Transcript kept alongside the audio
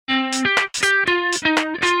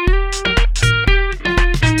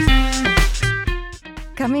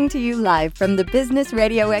Coming to you live from the Business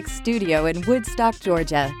Radio X studio in Woodstock,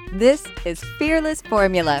 Georgia. This is Fearless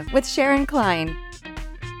Formula with Sharon Klein.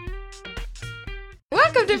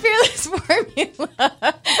 Welcome to Fearless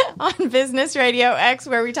Formula on Business Radio X,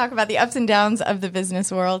 where we talk about the ups and downs of the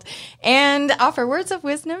business world and offer words of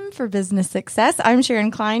wisdom for business success. I'm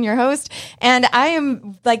Sharon Klein, your host, and I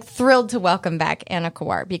am thrilled to welcome back Anna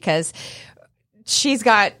Kowar because she's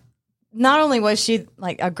got, not only was she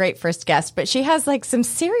a great first guest, but she has some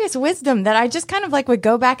serious wisdom that I just kind of would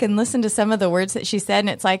go back and listen to some of the words that she said, and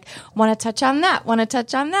it's want to touch on that,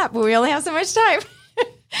 but we only have so much time.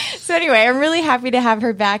 So anyway, I'm really happy to have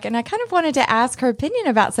her back, and I kind of wanted to ask her opinion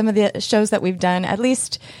about some of the shows that we've done. At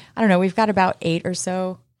least, I don't know, we've got about 8 or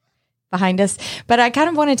so behind us, but I kind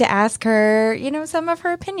of wanted to ask her, some of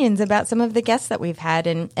her opinions about some of the guests that we've had,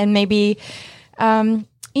 and maybe,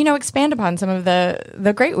 expand upon some of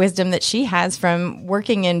the great wisdom that she has from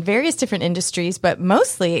working in various different industries, but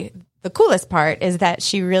mostly the coolest part is that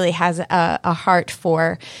she really has a heart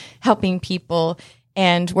for helping people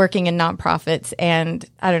and working in nonprofits. And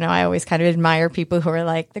I don't know, I always kind of admire people who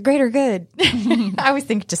are the greater good. I always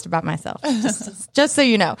think just about myself, just so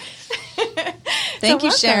you know. Thank you,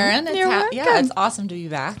 welcome. Sharon. It's awesome to be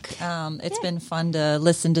back. It's been fun to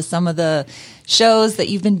listen to some of the shows that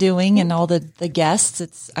you've been doing and all the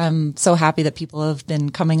guests. I'm so happy that people have been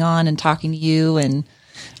coming on and talking to you, and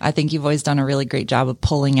I think you've always done a really great job of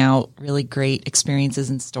pulling out really great experiences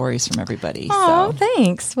and stories from everybody. Oh,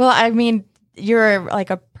 thanks. Well, I mean, you're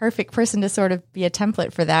a perfect person to sort of be a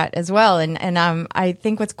template for that as well. And I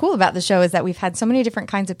think what's cool about the show is that we've had so many different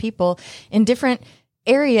kinds of people in different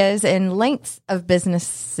areas and lengths of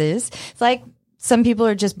businesses. It's some people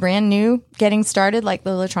are just brand new getting started, like the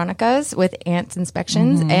Latronicas with ants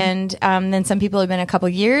inspections. Mm-hmm. And then some people have been a couple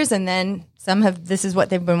years, and then some have, this is what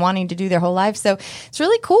they've been wanting to do their whole life. So it's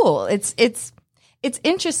really cool. It's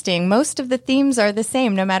interesting. Most of the themes are the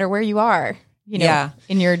same, no matter where you are.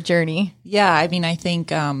 In your journey. Yeah. I mean, I think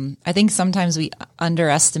sometimes we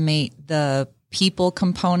underestimate the people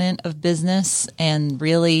component of business, and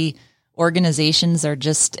really organizations are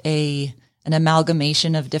just an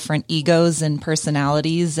amalgamation of different egos and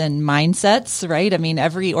personalities and mindsets, right? I mean,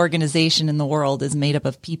 every organization in the world is made up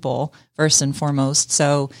of people first and foremost.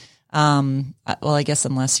 So, I guess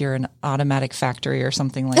unless you're an automatic factory or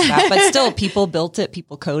something like that, but still people built it,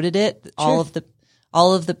 people coded it. Sure.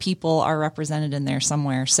 All of the people are represented in there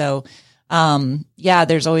somewhere. So,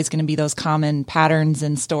 there's always going to be those common patterns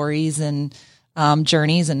and stories and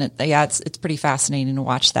journeys. And it's pretty fascinating to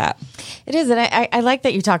watch that. It is. And I like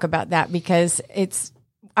that you talk about that, because I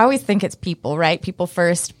always think it's people, right? People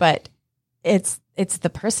first, but it's the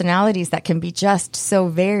personalities that can be just so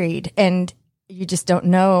varied, and you just don't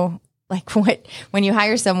know when you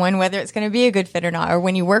hire someone, whether it's going to be a good fit or not, or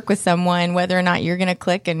when you work with someone, whether or not you're going to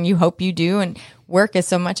click, and you hope you do. And work is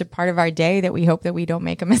so much a part of our day that we hope that we don't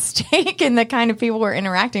make a mistake in the kind of people we're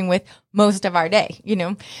interacting with most of our day,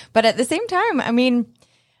 But at the same time, I mean,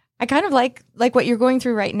 I kind of like what you're going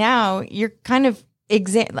through right now. You're kind of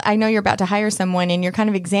I know you're about to hire someone, and you're kind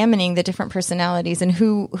of examining the different personalities and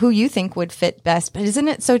who you think would fit best. But isn't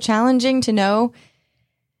it so challenging to know?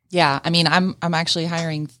 Yeah. I mean, I'm actually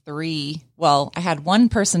hiring 3. Well, I had one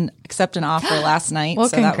person accept an offer last night. Well,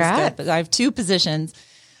 so congrats. That was good. But I have 2 positions.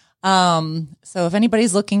 So if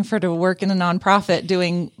anybody's looking to work in a nonprofit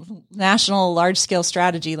doing national large scale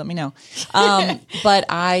strategy, let me know. But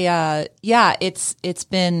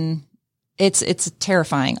it's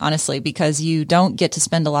terrifying, honestly, because you don't get to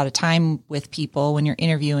spend a lot of time with people when you're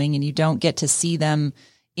interviewing, and you don't get to see them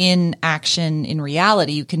in action in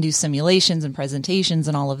reality. You can do simulations and presentations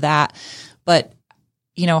and all of that, but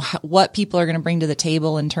what people are going to bring to the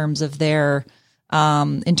table in terms of their how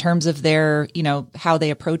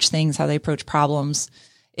they approach things, how they approach problems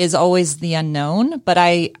is always the unknown. But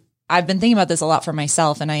I've been thinking about this a lot for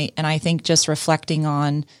myself. And I think just reflecting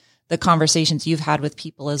on the conversations you've had with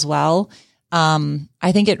people as well.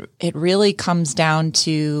 I think it really comes down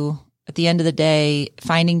to, at the end of the day,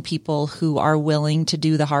 finding people who are willing to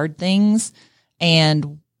do the hard things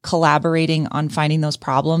and collaborating on finding those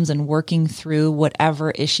problems and working through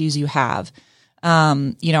whatever issues you have.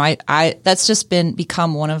 That's just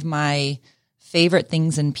become one of my favorite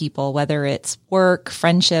things in people, whether it's work,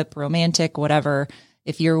 friendship, romantic, whatever.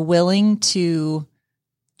 If you're willing to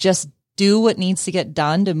just do what needs to get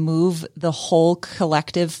done to move the whole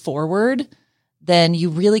collective forward, then you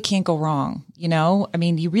really can't go wrong. I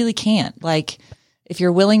mean, you really can't. If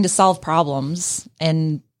you're willing to solve problems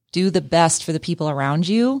and do the best for the people around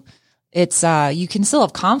you, it's, you can still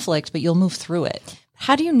have conflict, but you'll move through it.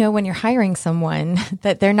 How do you know when you're hiring someone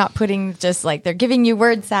that they're not putting just they're giving you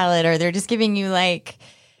word salad, or they're just giving you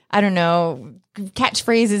I don't know,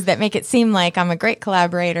 catchphrases that make it seem like I'm a great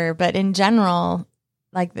collaborator. But in general,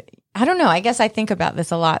 like, I don't know, I guess I think about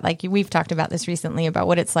this a lot. Like we've talked about this recently about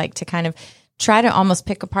what it's like to kind of try to almost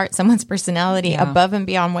pick apart someone's personality above and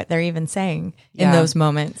beyond what they're even saying in those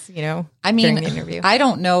moments, you know, I mean, during the interview. I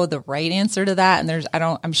don't know the right answer to that.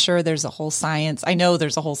 And I'm sure there's a whole science. I know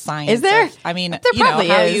there's a whole science. Is there? I mean, there probably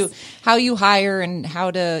how you hire and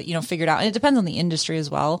how to, figure it out. And it depends on the industry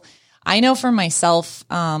as well. I know for myself,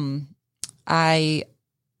 I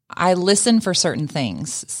listen for certain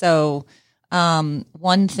things. So,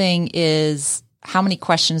 one thing is how many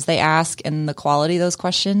questions they ask and the quality of those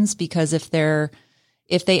questions, because if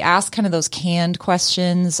they ask kind of those canned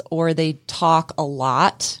questions or they talk a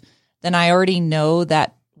lot, then I already know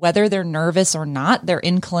that whether they're nervous or not, their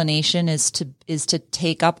inclination is to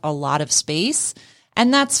take up a lot of space.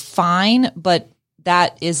 And that's fine, but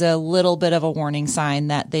that is a little bit of a warning sign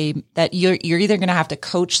that you're either going to have to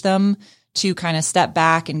coach them to kind of step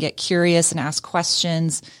back and get curious and ask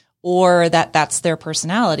questions, or that's their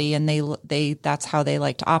personality and that's how they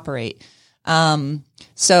like to operate.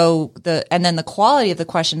 So the quality of the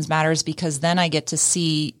questions matters, because then I get to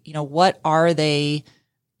see, what are they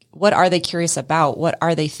curious about? What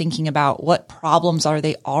are they thinking about? What problems are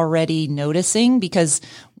they already noticing? Because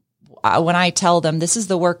when I tell them this is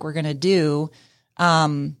the work we're going to do,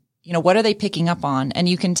 what are they picking up on? And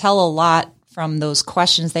you can tell a lot from those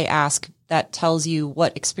questions they ask. That tells you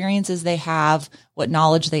what experiences they have, what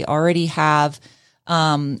knowledge they already have,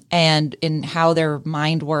 and in how their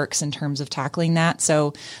mind works in terms of tackling that.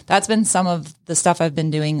 So that's been some of the stuff I've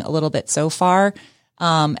been doing a little bit so far.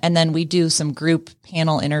 And then we do some group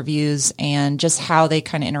panel interviews and just how they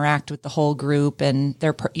kind of interact with the whole group and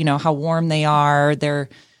their, how warm they are, do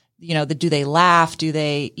they laugh? Do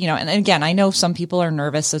they, and again, I know some people are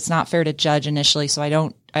nervous, so it's not fair to judge initially. So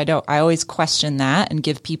I always question that and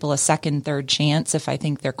give people a second, third chance if I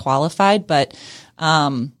think they're qualified. But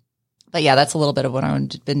yeah, that's a little bit of what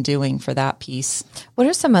I've been doing for that piece. What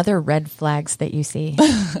are some other red flags that you see?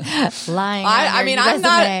 Lying.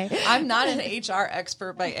 I'm not an HR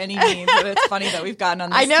expert by any means, but it's funny that we've gotten on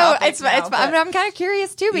this. I know topic I'm kind of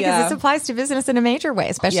curious too, because this applies to business in a major way,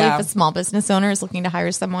 especially if a small business owner is looking to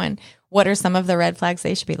hire someone. What are some of the red flags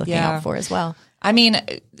they should be looking out for as well? I mean,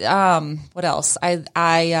 what else?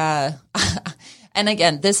 I and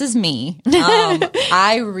again, this is me.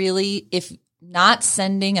 I really, if not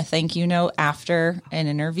sending a thank you note after an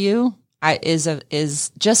interview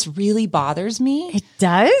is just really bothers me. It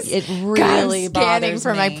does? It really bothers me. Scanning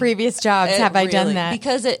for my previous jobs. Have I done that?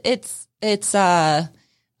 Because I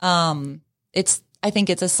think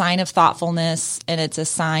it's a sign of thoughtfulness, and it's a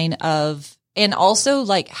sign of, and also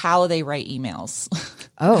like how they write emails.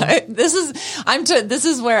 Oh, this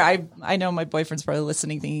is where I know my boyfriend's probably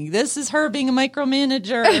listening thinking this is her being a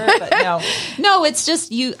micromanager, but no, it's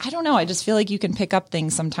just I don't know. I just feel like you can pick up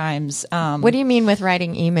things sometimes. What do you mean with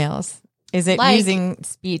writing emails? Is it using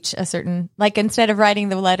speech a certain, like instead of writing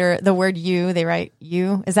the word you, they write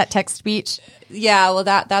you? Is that text speech? Yeah, well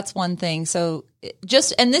that's one thing. So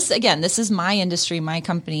and this is my industry, my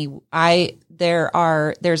company.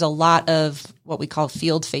 There's a lot of what we call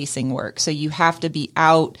field facing work. So you have to be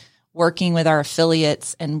out working with our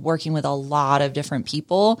affiliates and working with a lot of different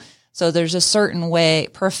people. So there's a certain way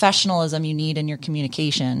professionalism you need in your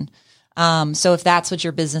communication. So if that's what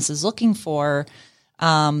your business is looking for,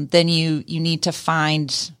 then you need to find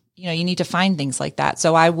things like that.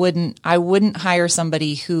 So I wouldn't hire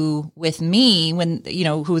somebody who with me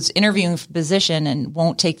who's interviewing for a position and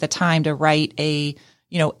won't take the time to write a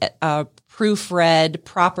proofread,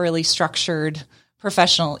 properly structured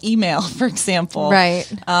professional email, for example. Right.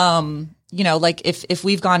 Like if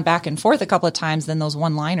we've gone back and forth a couple of times, then those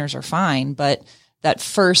one-liners are fine. But that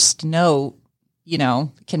first note,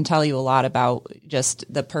 can tell you a lot about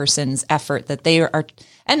just the person's effort that they are,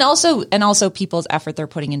 and also people's effort they're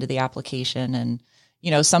putting into the application. And,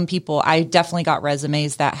 some people, I definitely got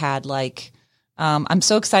resumes that had like, I'm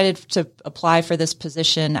so excited to apply for this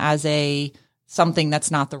position as something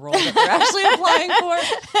that's not the role that they're actually applying for,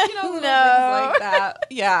 things like that.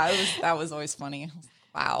 Yeah, that was always funny.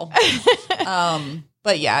 Wow.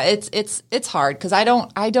 But yeah, it's hard because I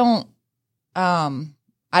don't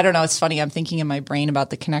know. It's funny. I'm thinking in my brain about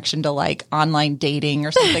the connection to like online dating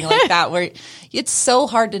or something like that, where it's so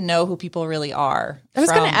hard to know who people really are. I was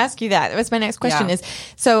going to ask you that. That was my next question is,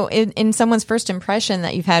 so in someone's first impression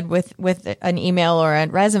that you've had with an email or a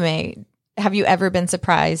resume, have you ever been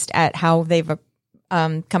surprised at how they've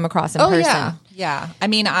come across in person? Yeah. I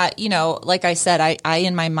mean, like I said, I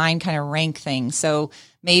in my mind kind of rank things. So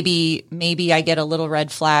maybe I get a little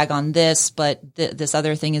red flag on this, but this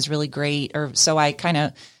other thing is really great. Or so I kind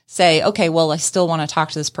of say, okay, well, I still want to talk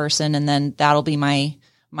to this person. And then that'll be my,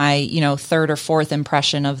 third or fourth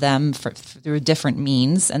impression of them through different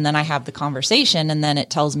means. And then I have the conversation and then it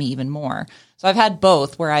tells me even more. So I've had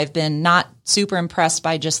both where I've been not super impressed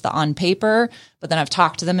by just the on paper, but then I've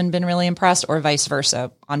talked to them and been really impressed, or vice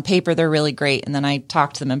versa. On paper, they're really great. And then I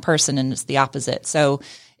talk to them in person and it's the opposite. So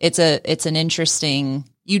it's an interesting,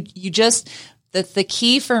 the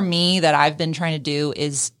key for me that I've been trying to do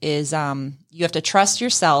is you have to trust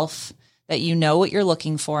yourself that you know what you're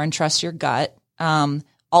looking for and trust your gut.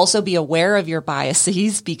 Also be aware of your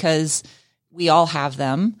biases because we all have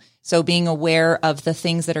them. So being aware of the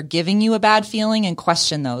things that are giving you a bad feeling and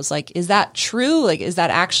question those. Like, is that true? Like, is that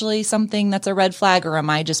actually something that's a red flag, or am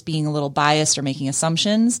I just being a little biased or making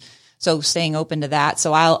assumptions? So staying open to that.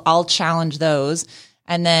 So I'll challenge those.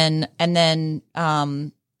 And then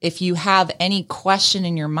if you have any question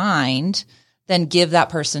in your mind, then give that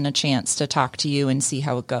person a chance to talk to you and see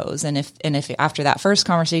how it goes. And if after that first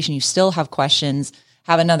conversation, you still have questions,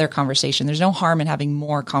 have another conversation. There's no harm in having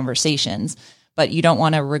more conversations, but you don't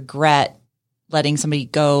want to regret letting somebody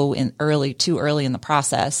go too early in the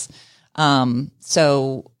process.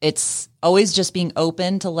 So it's always just being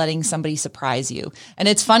open to letting somebody surprise you. And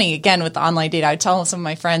it's funny, again, with the online date, I tell some of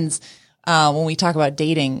my friends, when we talk about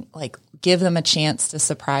dating, like, give them a chance to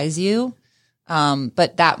surprise you.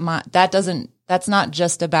 But that's not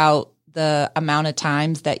just about the amount of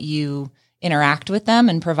times that you interact with them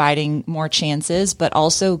and providing more chances, but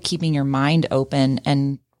also keeping your mind open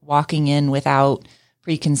and walking in without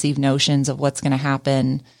preconceived notions of what's going to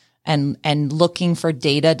happen, and looking for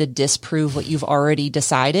data to disprove what you've already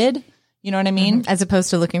decided. You know what I mean? As opposed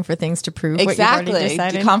to looking for things to prove exactly. what you've already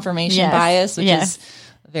decided. Confirmation bias, which is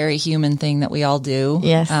a very human thing that we all do.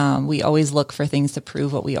 Yes. We always look for things to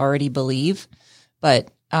prove what we already believe. But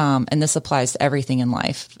and this applies to everything in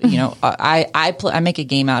life. You know, I make a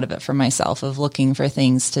game out of it for myself of looking for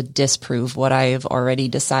things to disprove what I've already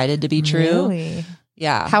decided to be true. Really?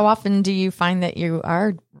 Yeah. How often do you find that you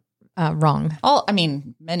are wrong?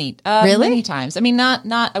 Many times. I mean,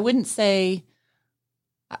 not. I wouldn't say.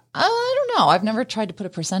 I don't know. I've never tried to put a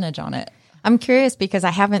percentage on it. I'm curious because I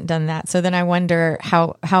haven't done that. So then I wonder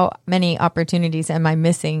how many opportunities am I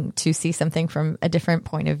missing to see something from a different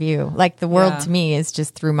point of view? Like, the world to me is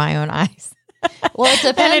just through my own eyes. Well, it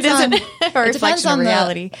depends and it isn't a reflection of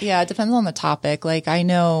reality. It depends on the topic. Like, I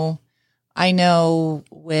know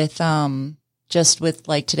with just with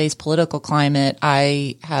like today's political climate,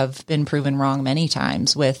 I have been proven wrong many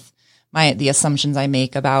times with the assumptions I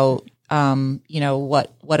make about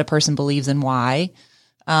what a person believes and why.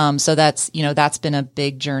 So that's been a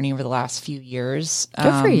big journey over the last few years.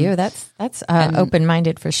 Good for you. That's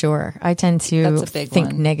open-minded for sure. I tend to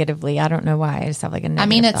think negatively. I don't know why. I just have like a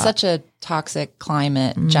negative it's such a toxic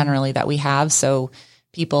climate generally that we have. So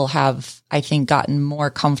people have, I think, gotten more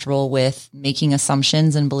comfortable with making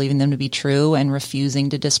assumptions and believing them to be true and refusing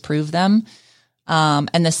to disprove them.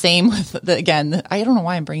 And the same with I don't know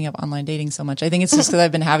why I'm bringing up online dating so much. I think it's just because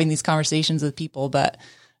I've been having these conversations with people, but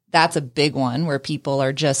that's a big one where people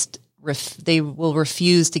are just, they will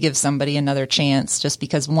refuse to give somebody another chance just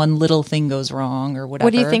because one little thing goes wrong or whatever.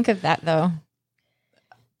 What do you think of that though?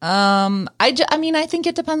 I think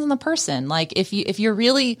it depends on the person. Like, if you're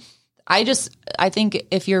really, I think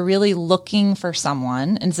if you're really looking for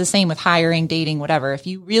someone, and it's the same with hiring, dating, whatever, if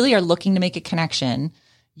you really are looking to make a connection,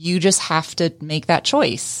 you just have to make that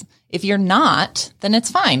choice. If you're not, then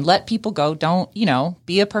it's fine. Let people go. Don't,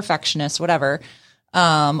 be a perfectionist, whatever.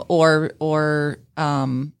 Or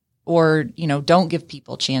don't give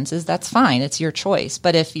people chances. That's fine. It's your choice.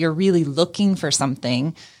 But if you're really looking for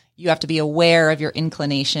something, you have to be aware of your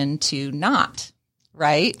inclination to not,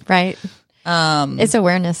 right? Right. It's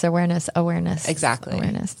awareness. Exactly.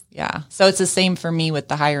 Awareness. Yeah. So it's the same for me with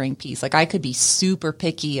the hiring piece. Like, I could be super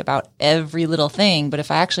picky about every little thing, but if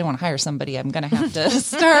I actually want to hire somebody, I'm going to have to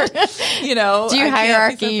start, Do you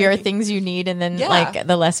hierarchy your things you need and then like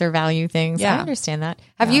the lesser value things? Yeah. I understand that.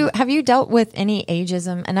 Have you dealt with any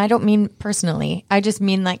ageism? And I don't mean personally. I just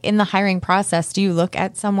mean like in the hiring process, do you look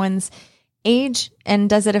at someone's age and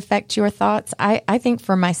does it affect your thoughts? I think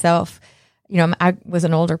for myself, I was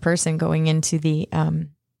an older person going into the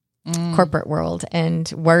corporate world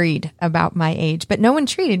and worried about my age, but no one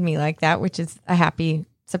treated me like that, which is a happy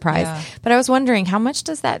surprise. Yeah. But I was wondering, how much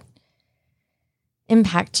does that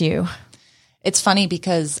impact you? It's funny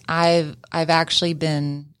because I've actually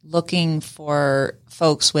been looking for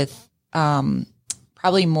folks with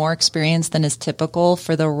probably more experience than is typical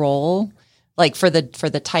for the role, like for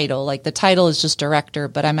the title. Like, the title is just director,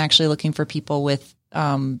 but I'm actually looking for people with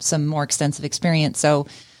some more extensive experience. So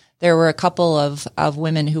there were a couple of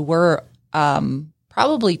women who were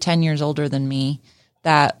probably 10 years older than me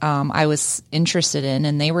that I was interested in,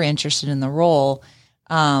 and they were interested in the role.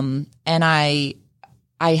 And I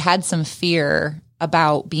had some fear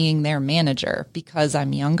about being their manager because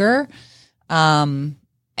I'm younger.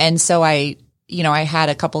 And so I had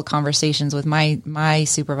a couple of conversations with my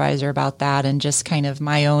supervisor about that and just kind of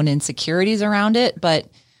my own insecurities around it. But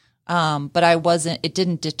it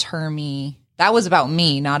didn't deter me. That was about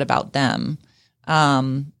me, not about them.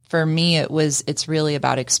 For me, it's really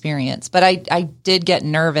about experience. But I did get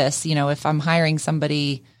nervous, if I'm hiring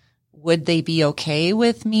somebody, would they be okay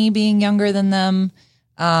with me being younger than them?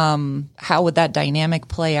 How would that dynamic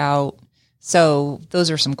play out? So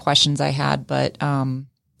those are some questions I had, but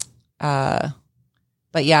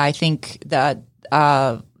yeah, I think that,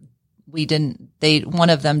 one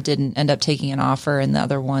of them didn't end up taking an offer, and the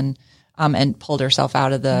other one, and pulled herself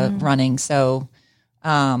out of the running. So,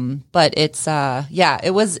 but it's,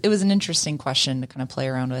 it was an interesting question to kind of play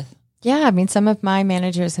around with. Yeah. I mean, some of my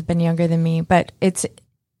managers have been younger than me, but it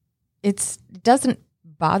doesn't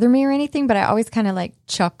bother me or anything, but I always kind of like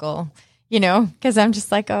chuckle, because I'm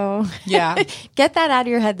just like, oh, yeah, get that out of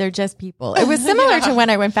your head. They're just people. It was similar to when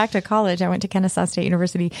I went back to college. I went to Kennesaw State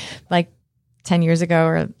University like 10 years ago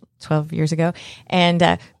or 12 years ago,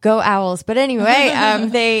 and go Owls. But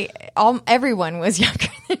anyway, everyone was younger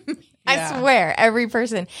than me. Yeah. I swear, every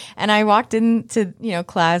person. And I walked into,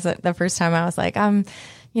 class the first time. I was like, I'm,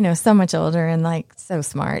 so much older and like so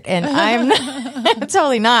smart, and I'm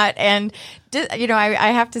totally not. And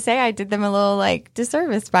I have to say, I did them a little like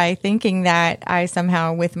disservice by thinking that I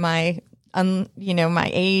somehow, with my my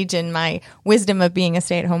age and my wisdom of being a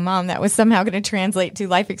stay-at-home mom, that was somehow going to translate to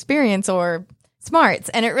life experience or smarts.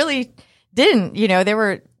 And it really didn't.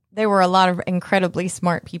 There were a lot of incredibly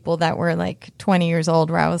smart people that were like 20 years old,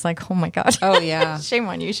 where I was like, oh my God. Oh yeah. Shame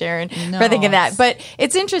on you, Sharon, for thinking that. But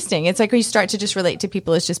it's interesting. It's like when you start to just relate to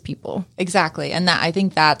people as just people. Exactly. And I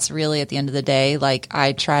think that's really, at the end of the day, like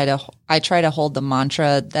I try to hold the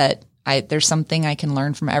mantra that there's something I can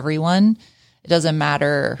learn from everyone. It doesn't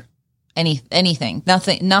matter anything.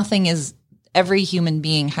 Nothing is, every human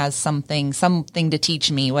being has something to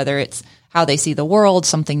teach me, whether it's how they see the world,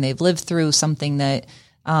 something they've lived through, something that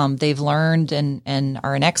they've learned and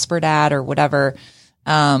are an expert at, or whatever.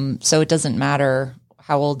 So it doesn't matter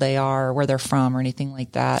how old they are or where they're from or anything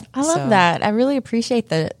like that. I love that. I really appreciate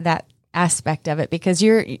that aspect of it, because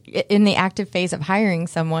you're in the active phase of hiring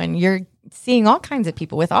someone. You're seeing all kinds of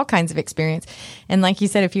people with all kinds of experience. And like you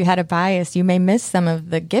said, if you had a bias, you may miss some of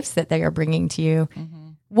the gifts that they are bringing to you. Mm-hmm.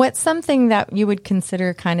 What's something that you would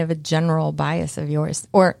consider kind of a general bias of yours,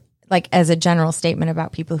 or like as a general statement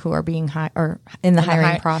about people who are being in the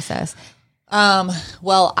hiring process?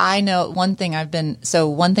 Well, I know one thing I've been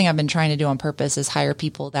trying to do on purpose is hire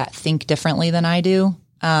people that think differently than I do,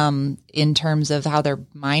 in terms of how their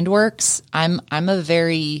mind works.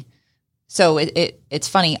 It's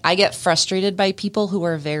funny. I get frustrated by people who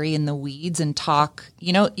are very in the weeds and talk,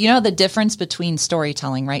 you know the difference between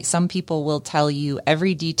storytelling, right? Some people will tell you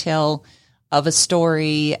every detail of a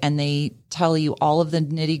story, and they tell you all of the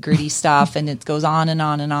nitty gritty stuff, and it goes on and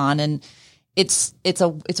on and on. And it's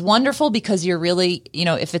wonderful, because you're really,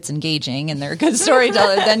 if it's engaging and they're a good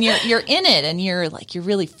storyteller, then you're in it, and you're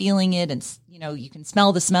really feeling it, and you can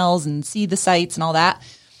smell the smells and see the sights and all that.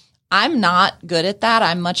 I'm not good at that.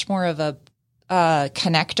 I'm much more of a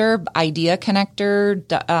idea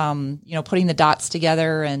connector, putting the dots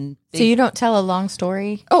together. And so you don't tell a long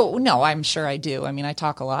story? Oh, no, I'm sure I do. I mean, I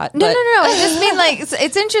talk a lot. No. I just mean, like,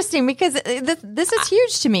 it's interesting, because this is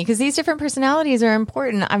huge to me, because these different personalities are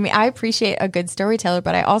important. I mean, I appreciate a good storyteller,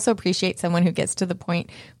 but I also appreciate someone who gets to the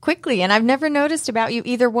point quickly. And I've never noticed about you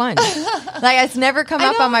either one. Like, it's never come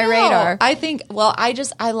up on my radar. I think,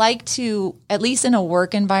 I like to, at least in a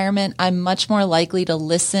work environment, I'm much more likely to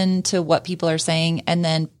listen to what people are saying and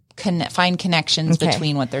then find connections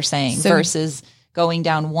between what they're saying, versus going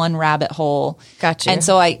down one rabbit hole. Gotcha. And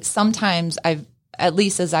so at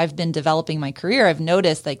least as I've been developing my career, I've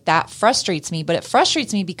noticed like that frustrates me, but it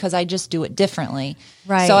frustrates me because I just do it differently.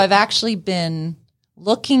 Right. So I've actually been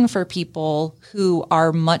looking for people who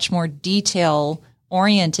are much more detail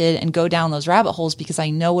oriented and go down those rabbit holes, because I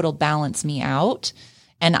know it'll balance me out,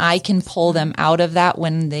 and I can pull them out of that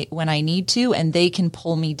when I need to, and they can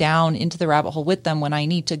pull me down into the rabbit hole with them when I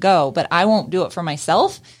need to go. But I won't do it for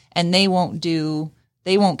myself, and they won't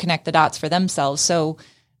connect the dots for themselves. So,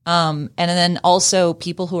 and then also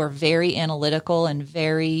people who are very analytical and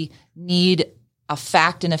very need a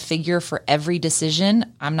fact and a figure for every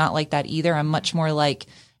decision. I'm not like that either. I'm much more like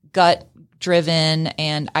gut driven,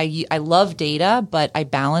 and I love data, but I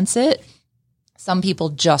balance it. Some people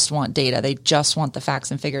just want data. They just want the facts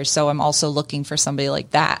and figures. So I'm also looking for somebody like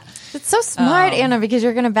that. It's so smart, Anna, because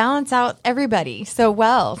you're going to balance out everybody so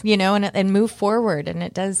well, and move forward. And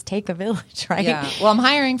it does take a village, right? Yeah. Well, I'm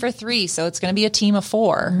hiring for 3, so it's going to be a team of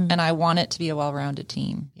 4, and I want it to be a well-rounded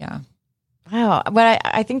team. Yeah. Wow. What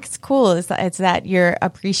I think is cool is that you're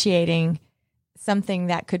appreciating something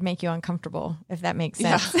that could make you uncomfortable, if that makes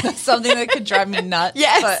sense. Yeah. Something that could drive me nuts.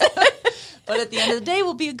 Yes. But at the end of the day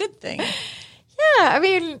will be a good thing. Yeah. I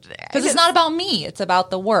mean, because it's not about me, it's about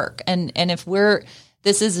the work. And if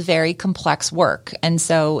this is very complex work. And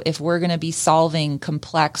so if we're going to be solving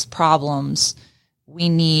complex problems, we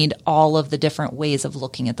need all of the different ways of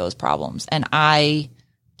looking at those problems. And I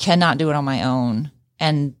cannot do it on my own.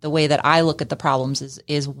 And the way that I look at the problems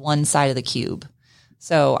is one side of the cube.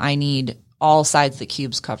 So I need all sides of the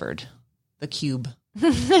cubes covered. The cube.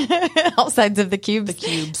 All sides of the cube. The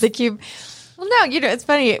cubes. The cube. Well, no, it's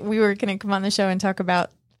funny. We were going to come on the show and talk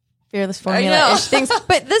about Fearless Formula-ish things.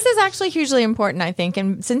 But this is actually hugely important, I think.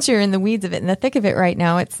 And since you're in the weeds of it, in the thick of it right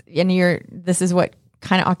now, this is what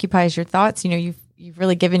kind of occupies your thoughts. You've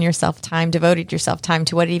really given yourself time, devoted yourself time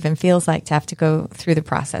to what it even feels like to have to go through the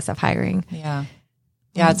process of hiring. Yeah.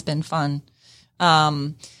 Yeah, it's been fun.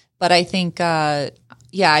 But I think, I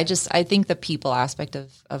think the people aspect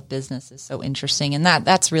of business is so interesting. And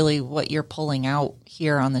that's really what you're pulling out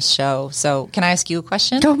here on this show. So can I ask you a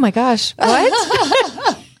question? Oh my gosh.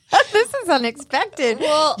 What? This is unexpected.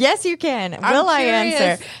 Well, yes, you can. Will I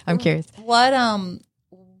answer? I'm curious.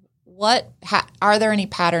 Are there any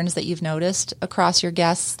patterns that you've noticed across your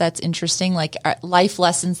guests that's interesting? Like life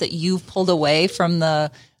lessons that you've pulled away from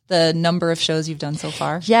the number of shows you've done so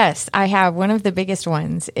far? Yes, I have. One of the biggest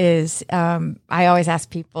ones is I always ask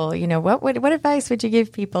people, what advice would you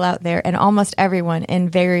give people out there? And almost everyone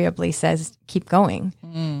invariably says, keep going.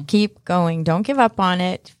 Keep going. Don't give up on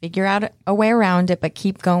it. Figure out a way around it, but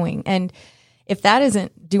keep going. And if that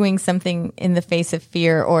isn't doing something in the face of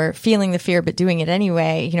fear or feeling the fear but doing it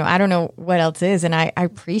anyway, I don't know what else is. And I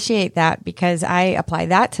appreciate that because I apply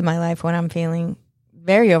that to my life when I'm feeling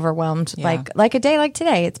very overwhelmed, like a day like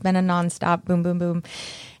today. It's been a nonstop boom, boom, boom.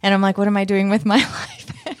 And I'm like, what am I doing with my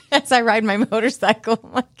life? As I ride my motorcycle,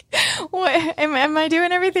 I'm like, what, am I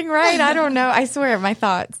doing everything right? I don't know. I swear, my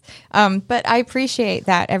thoughts. But I appreciate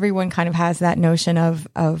that everyone kind of has that notion of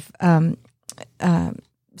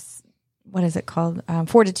what is it called?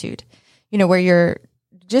 Fortitude, where you're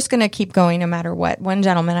just going to keep going no matter what. One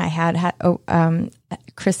gentleman I had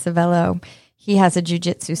Chris Savello, he has a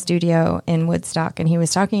jiu-jitsu studio in Woodstock, and he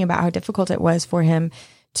was talking about how difficult it was for him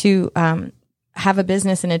to have a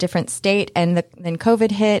business in a different state. And then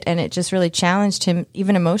COVID hit, and it just really challenged him,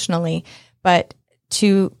 even emotionally. But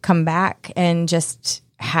to come back and just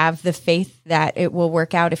have the faith that it will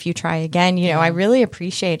work out if you try again, I really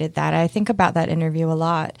appreciated that. I think about that interview a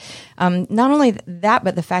lot. Not only that,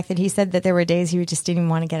 but the fact that he said that there were days he just didn't even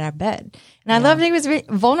want to get out of bed. And I loved he was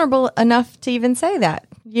vulnerable enough to even say that.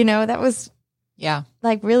 That was... Yeah.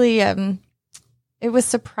 Like really, it was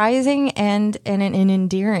surprising and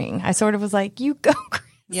endearing. I sort of was like, you go, Chris.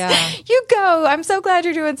 Yeah. You go. I'm so glad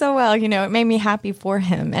you're doing so well. It made me happy for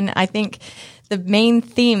him. And I think the main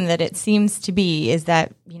theme that it seems to be is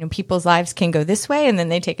that, people's lives can go this way and then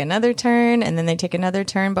they take another turn and then they take another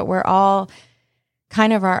turn, but we're all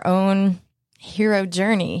kind of our own hero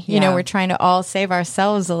journey. We're trying to all save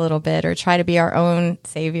ourselves a little bit or try to be our own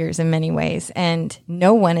saviors in many ways. And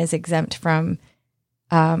no one is exempt from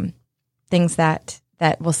things that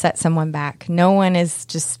will set someone back. No one is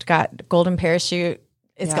just got golden parachute.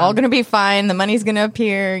 It's all going to be fine. The money's going to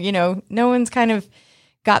appear. No one's kind of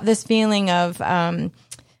got this feeling of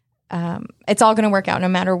it's all going to work out no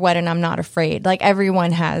matter what, and I'm not afraid. Like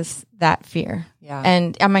everyone has that fear. Yeah,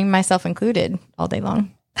 and I mean myself included, all day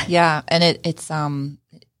long. Yeah, and it's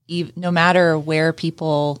no matter where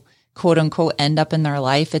people quote unquote end up in their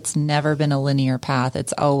life, it's never been a linear path.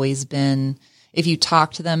 It's always been. If you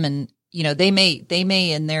talk to them and, they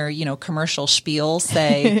may in their, commercial spiel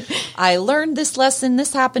say, I learned this lesson,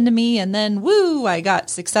 this happened to me, and then woo, I got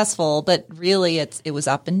successful. But really it was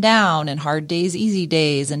up and down and hard days, easy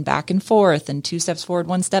days and back and forth and 2 steps forward,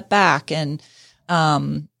 1 step back. And,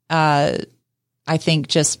 I think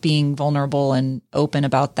just being vulnerable and open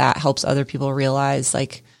about that helps other people realize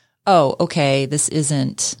like, oh, okay, this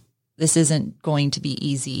isn't going to be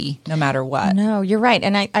easy no matter what. No, you're right.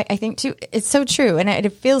 And I think too, it's so true. And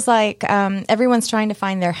it feels like everyone's trying to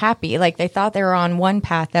find their happy. Like they thought they were on one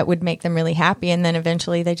path that would make them really happy. And then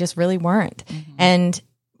eventually they just really weren't. Mm-hmm. And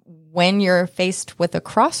when you're faced with a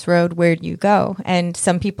crossroad, where do you go? And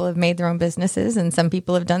some people have made their own businesses and some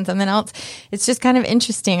people have done something else. It's just kind of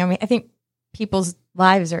interesting. I mean, I think people's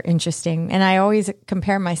lives are interesting. And I always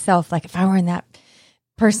compare myself, like if I were in that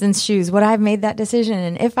person's shoes, would I have made that decision?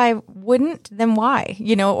 And if I wouldn't, then why?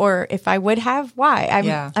 Or if I would have, why?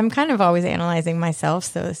 I'm kind of always analyzing myself.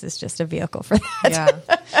 So this is just a vehicle for that.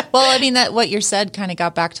 Yeah. Well, I mean, that what you said kind of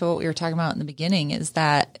got back to what we were talking about in the beginning, is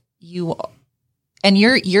that you're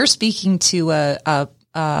speaking to a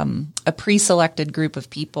pre-selected group of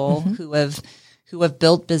people who have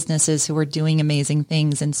built businesses, who are doing amazing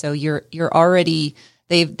things. And so you're already,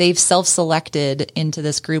 they've self-selected into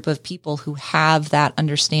this group of people who have that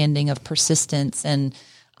understanding of persistence. And,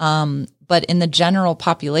 but in the general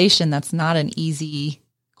population, that's not an easy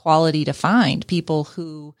quality to find. People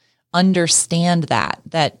who understand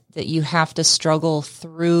that you have to struggle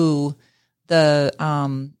through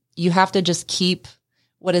you have to just keep,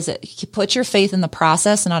 put your faith in the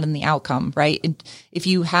process and not in the outcome, right? And if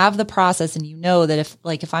you have the process and you know that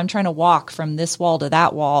if I'm trying to walk from this wall to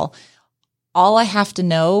that wall, all I have to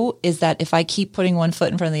know is that if I keep putting one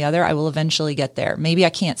foot in front of the other, I will eventually get there. Maybe I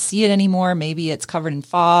can't see it anymore. Maybe it's covered in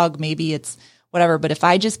fog. Maybe it's whatever. But if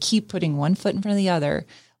I just keep putting one foot in front of the other,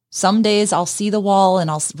 some days I'll see the wall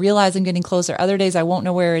and I'll realize I'm getting closer. Other days I won't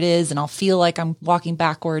know where it is and I'll feel like I'm walking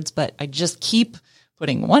backwards, but I just keep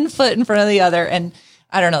putting one foot in front of the other. And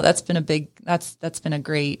I don't know, that's been a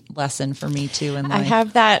great lesson for me too in life.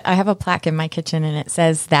 I have a plaque in my kitchen and it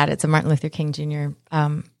says that. It's a Martin Luther King Jr.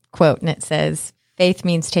 Quote, and it says, faith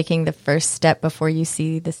means taking the first step before you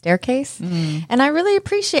see the staircase. And I really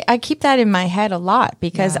I keep that in my head a lot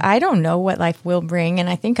because I don't know what life will bring. And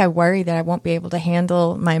I think I worry that I won't be able to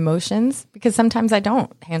handle my emotions because sometimes I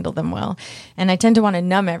don't handle them well. And I tend to want to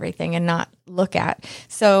numb everything and not look at.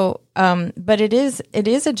 So, but it is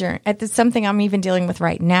a journey. It's something I'm even dealing with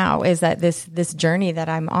right now, is that this journey that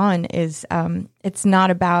I'm on is, it's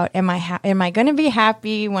not about, am I going to be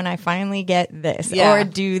happy when I finally get this or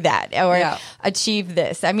do that or achieve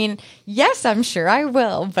this? I mean, yes, I'm sure I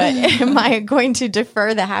will, but am I going to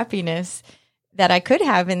defer the happiness that I could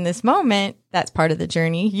have in this moment? That's part of the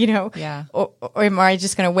journey, or am I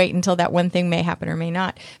just going to wait until that one thing may happen or may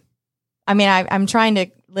not? I mean, I'm trying to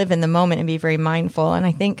live in the moment and be very mindful. And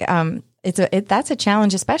I think that's a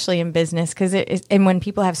challenge, especially in business, because and when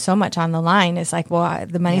people have so much on the line, it's like, well,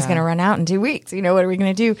 the money's going to run out in 2 weeks. What are we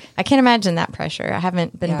going to do? I can't imagine that pressure. I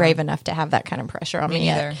haven't been brave enough to have that kind of pressure on me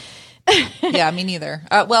yet. Yeah, me neither.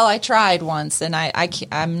 Well, I tried once, and it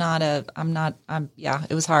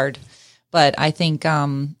was hard. But I think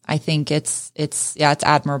it's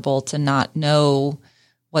admirable to not know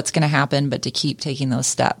what's going to happen, but to keep taking those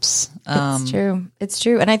steps. It's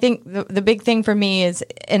true. And I think the big thing for me is,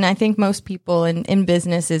 and I think most people in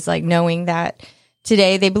business, is like knowing that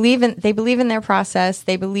today they believe in their process,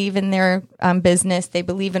 they believe in their business, they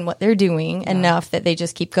believe in what they're doing enough that they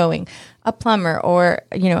just keep going. A plumber or,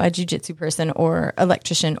 a jiu-jitsu person or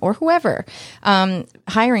electrician or whoever,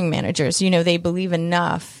 hiring managers, they believe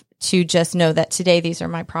enough to just know that today these are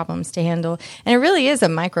my problems to handle. And it really is a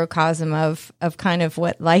microcosm of kind of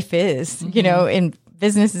what life is, in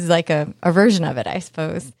business is like a version of it, I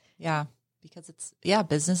suppose. Yeah. Because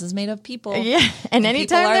business is made of people. Yeah. And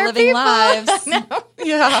anytime people are living people, lives.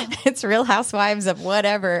 Yeah. It's Real Housewives of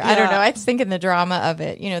whatever. Yeah. I don't know. I think in the drama of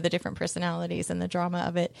it, the different personalities and the drama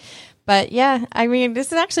of it. But yeah, I mean,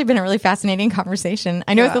 this has actually been a really fascinating conversation.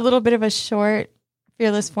 I know it's a little bit of a short,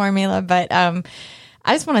 fearless formula, but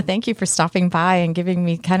I just want to thank you for stopping by and giving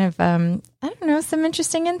me kind of, some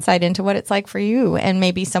interesting insight into what it's like for you. And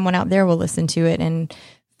maybe someone out there will listen to it and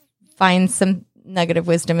find some nugget of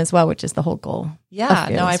wisdom as well, which is the whole goal. Yeah,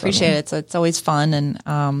 no, I appreciate it. It's always fun.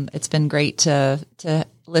 And it's been great to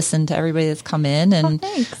listen to everybody that's come in. And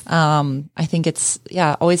I think it's,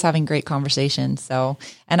 always having great conversations. So,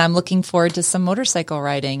 and I'm looking forward to some motorcycle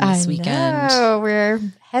riding this weekend. Oh, we're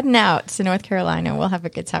heading out to North Carolina. We'll have a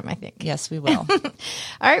good time, I think. Yes, we will. All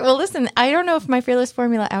right. Well, listen, I don't know if my Fearless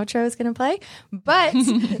Formula outro is going to play, but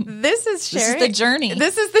this is Sharon. This is the journey.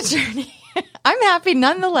 This is the journey. I'm happy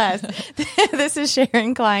nonetheless. This is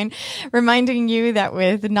Sharon Klein reminding you that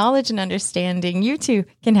with knowledge and understanding, you too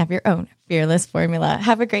can have your own fearless formula.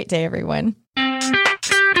 Have a great day, everyone.